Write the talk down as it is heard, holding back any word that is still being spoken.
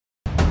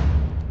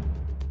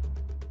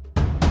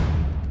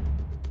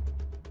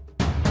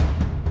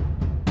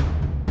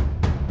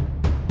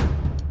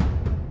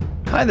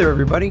Hi there,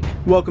 everybody.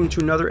 Welcome to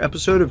another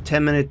episode of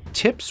 10-Minute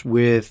Tips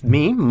with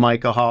me,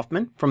 Micah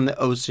Hoffman, from the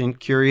OSINT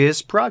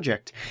Curious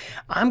Project.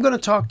 I'm going to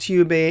talk to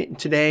you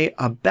today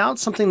about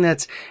something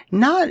that's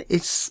not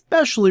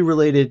especially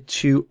related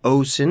to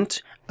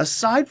OSINT,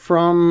 aside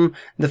from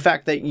the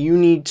fact that you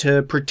need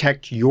to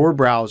protect your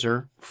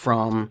browser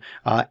from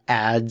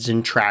ads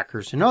and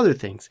trackers and other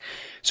things.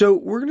 So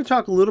we're going to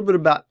talk a little bit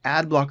about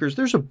ad blockers.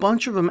 There's a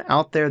bunch of them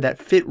out there that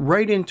fit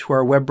right into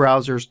our web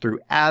browsers through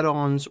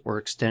add-ons or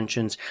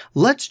extensions.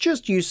 Let's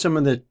just use some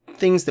of the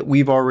things that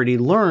we've already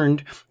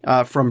learned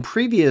from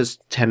previous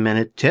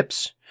 10-minute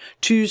tips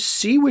to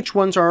see which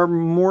ones are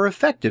more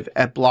effective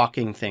at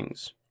blocking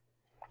things.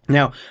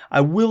 Now,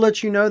 I will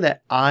let you know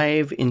that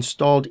I've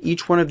installed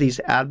each one of these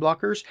ad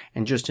blockers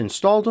and just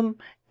installed them,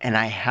 and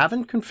I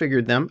haven't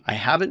configured them. I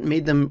haven't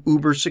made them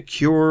uber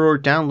secure or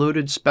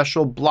downloaded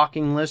special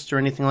blocking lists or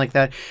anything like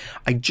that.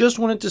 I just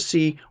wanted to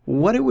see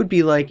what it would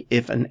be like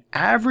if an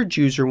average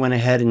user went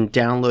ahead and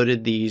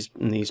downloaded these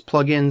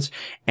plugins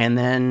and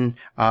then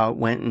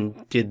went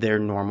and did their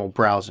normal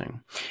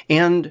browsing.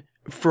 And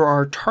for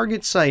our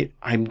target site,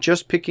 I'm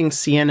just picking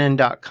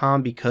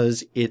CNN.com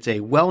because it's a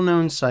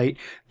well-known site.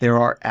 There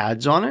are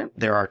ads on it.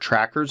 There are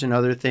trackers and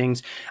other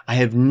things. I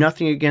have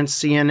nothing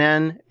against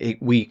CNN.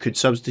 We could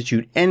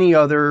substitute any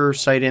other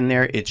site in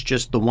there. It's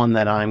just the one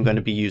that I'm going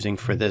to be using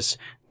for this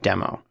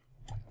demo.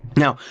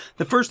 Now,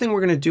 the first thing we're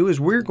going to do is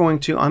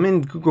I'm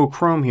in Google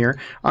Chrome here.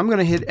 I'm going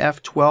to hit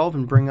F12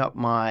 and bring up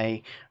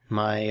my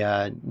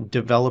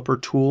developer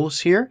tools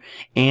here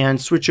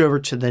and switch over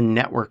to the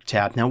network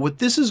tab. Now what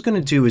this is going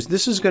to do is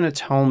this is going to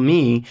tell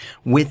me,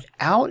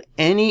 without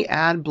any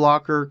ad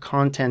blocker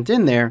content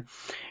in there,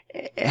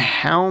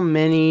 how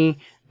many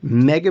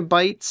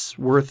megabytes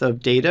worth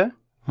of data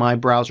my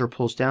browser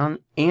pulls down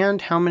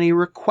and how many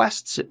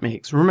requests it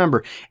makes.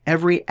 Remember,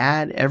 every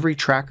ad, every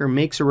tracker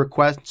makes a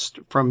request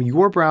from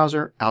your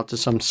browser out to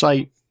some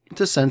site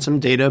to send some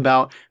data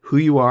about who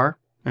you are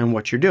and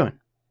what you're doing.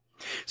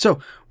 So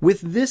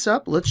with this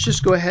up, let's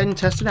just go ahead and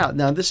test it out.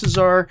 Now this is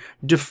our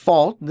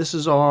default. This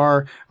is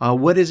our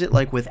what is it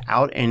like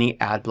without any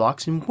ad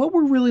blocks. And what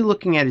we're really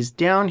looking at is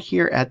down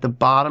here at the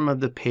bottom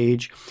of the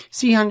page.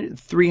 See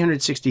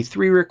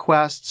 363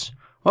 requests.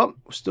 Oh,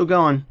 we're still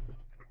going.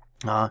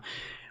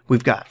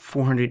 We've got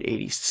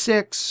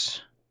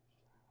 486.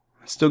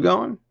 Still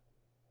going.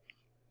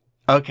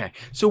 Okay,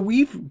 so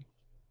we've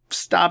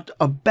stopped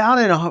about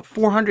at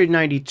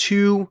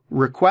 492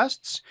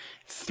 requests,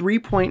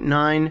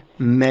 3.9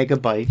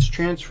 megabytes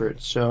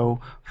transferred.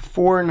 So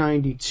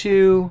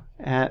 492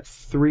 at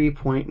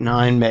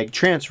 3.9 meg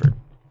transferred.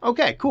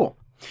 Okay, cool.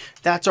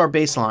 That's our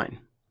baseline.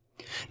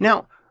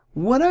 Now,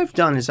 what I've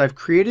done is I've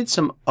created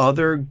some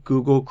other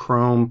Google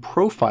Chrome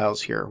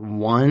profiles here,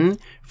 one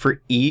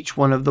for each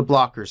one of the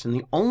blockers. And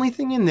the only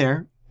thing in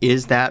there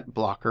is that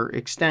blocker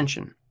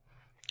extension.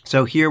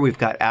 So here we've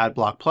got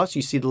AdblockPlus.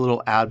 You see the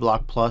little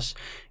AdblockPlus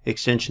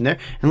extension there.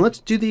 And let's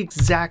do the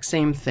exact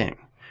same thing.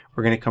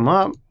 We're going to come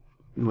up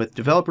with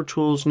Developer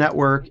Tools,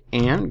 Network,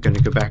 and going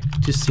to go back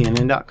to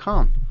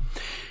CNN.com.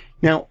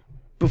 Now,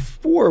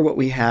 before what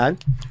we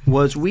had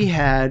was we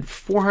had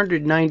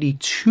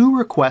 492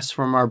 requests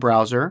from our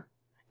browser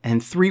and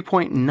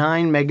 3.9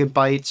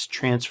 megabytes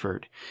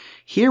transferred.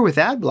 Here with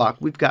AdBlock,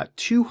 we've got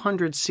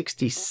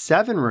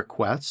 267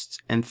 requests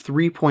and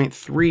 3.3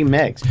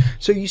 megs.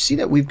 So you see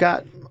that we've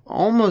got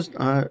almost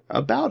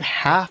about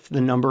half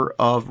the number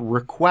of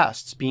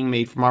requests being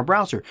made from our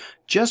browser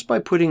just by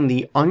putting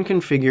the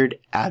unconfigured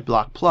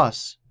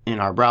AdblockPlus in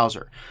our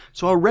browser.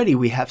 So already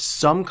we have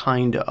some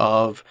kind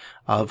of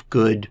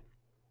good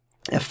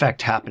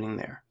effect happening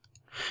there.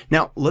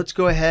 Now let's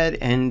go ahead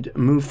and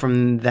move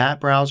from that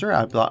browser,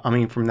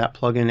 from that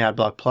plugin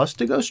AdblockPlus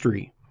to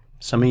Ghostery.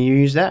 Some of you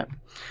use that.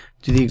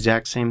 Do the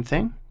exact same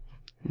thing.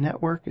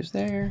 Network is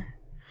there.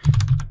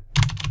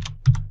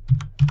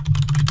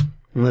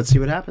 And let's see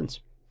what happens.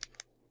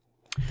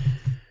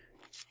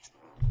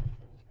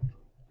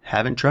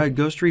 Haven't tried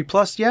Ghostery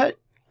Plus yet?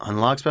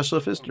 Unlock special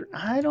feature.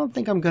 I don't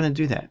think I'm going to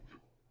do that.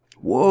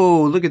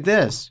 Whoa, look at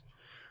this.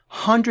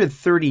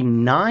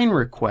 139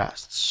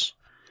 requests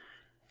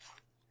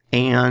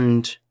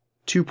and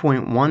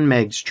 2.1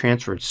 megs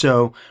transferred.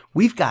 So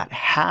we've got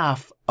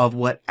half of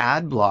what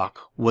AdBlock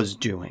was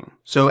doing.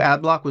 So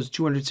AdBlock was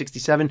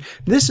 267.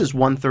 This is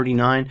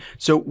 139.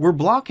 So we're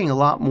blocking a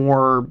lot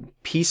more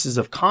pieces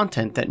of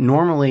content that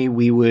normally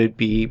we would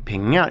be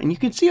pinging out. And you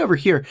can see over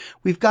here,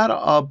 we've got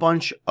a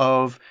bunch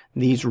of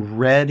these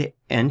red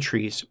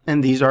entries,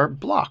 and these are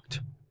blocked.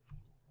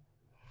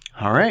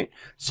 All right,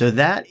 so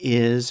that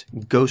is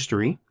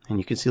Ghostery, and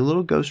you can see a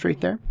little ghost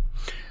right there.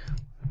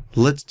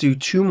 Let's do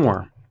two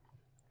more.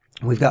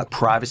 We've got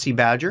Privacy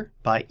Badger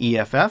by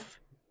EFF.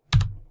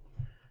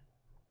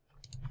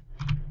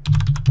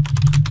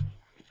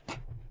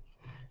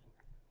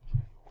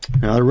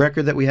 Now the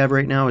record that we have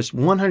right now is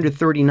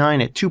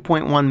 139 at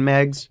 2.1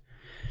 megs.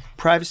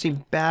 Privacy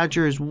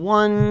Badger is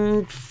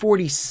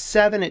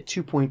 147 at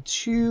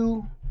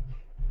 2.2.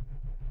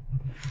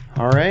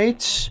 All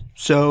right,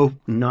 so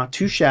not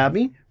too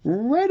shabby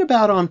right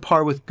about on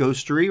par with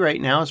Ghostery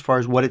right now as far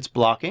as what it's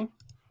blocking.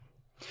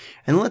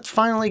 And let's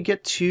finally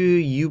get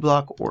to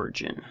uBlock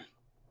origin.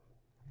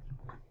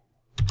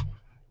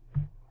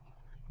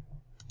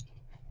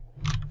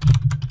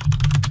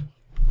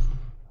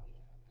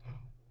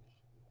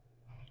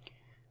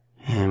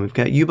 And we've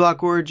got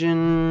uBlock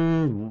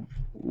origin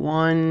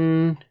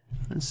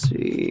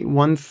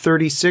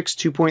 136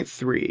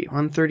 2.3.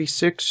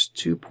 136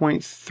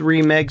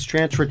 2.3 megs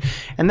transferred.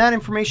 And that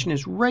information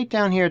is right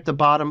down here at the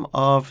bottom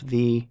of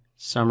the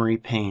summary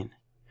pane.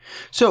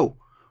 So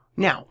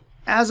now,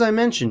 as I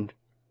mentioned,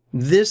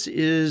 this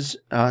is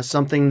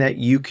something that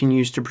you can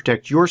use to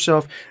protect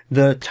yourself.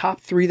 The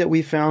top three that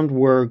we found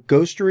were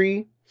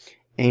Ghostery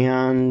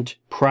and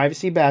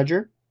Privacy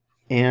Badger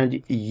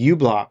and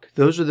uBlock.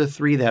 Those are the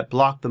three that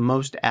block the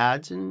most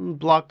ads and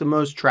block the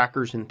most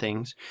trackers and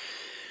things.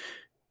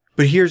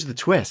 But here's the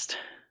twist.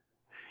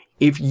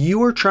 If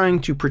you are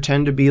trying to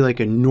pretend to be like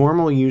a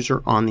normal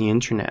user on the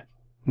internet,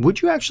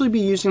 would you actually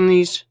be using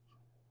these?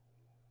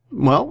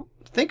 Well,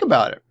 think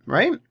about it,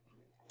 right?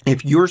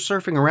 If you're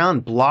surfing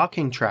around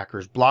blocking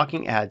trackers,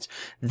 blocking ads,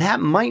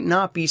 that might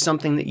not be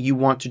something that you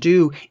want to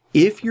do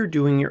if you're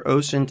doing your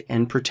OSINT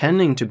and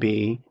pretending to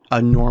be a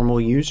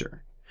normal user.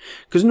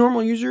 Because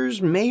normal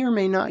users may or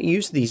may not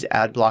use these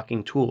ad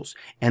blocking tools,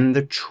 and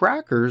the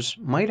trackers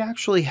might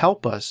actually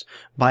help us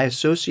by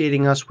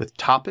associating us with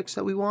topics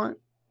that we want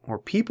or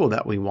people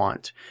that we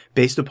want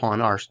based upon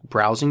our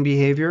browsing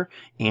behavior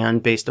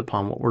and based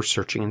upon what we're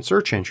searching in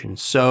search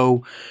engines.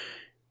 So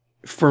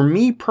for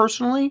me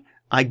personally,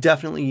 I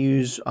definitely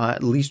use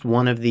at least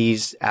one of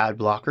these ad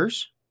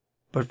blockers.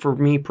 But for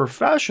me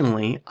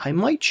professionally, I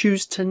might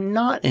choose to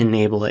not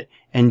enable it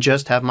and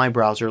just have my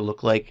browser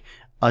look like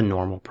a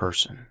normal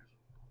person.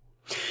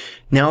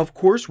 Now, of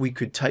course, we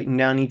could tighten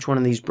down each one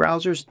of these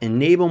browsers,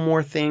 enable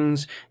more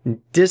things,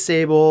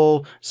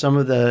 disable some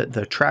of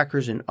the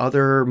trackers and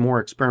other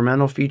more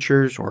experimental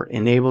features, or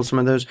enable some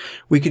of those.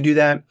 We could do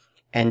that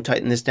and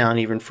tighten this down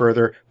even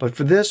further. But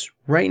for this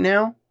right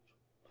now,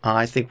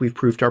 I think we've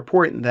proved our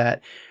point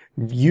that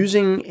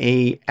using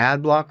a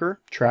ad blocker,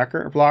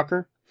 tracker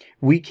blocker,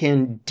 we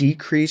can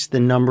decrease the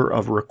number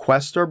of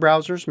requests our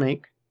browsers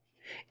make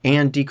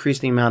and decrease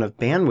the amount of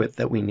bandwidth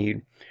that we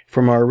need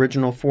from our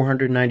original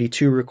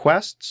 492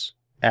 requests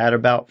at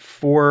about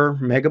 4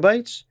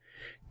 megabytes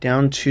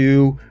down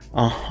to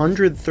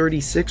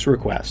 136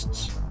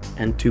 requests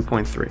and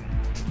 2.3.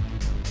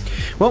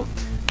 Well,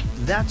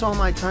 that's all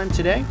my time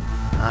today.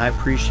 I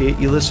appreciate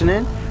you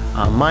listening.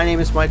 My name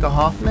is Micah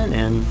Hoffman,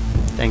 and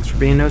thanks for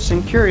being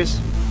OSINT Curious.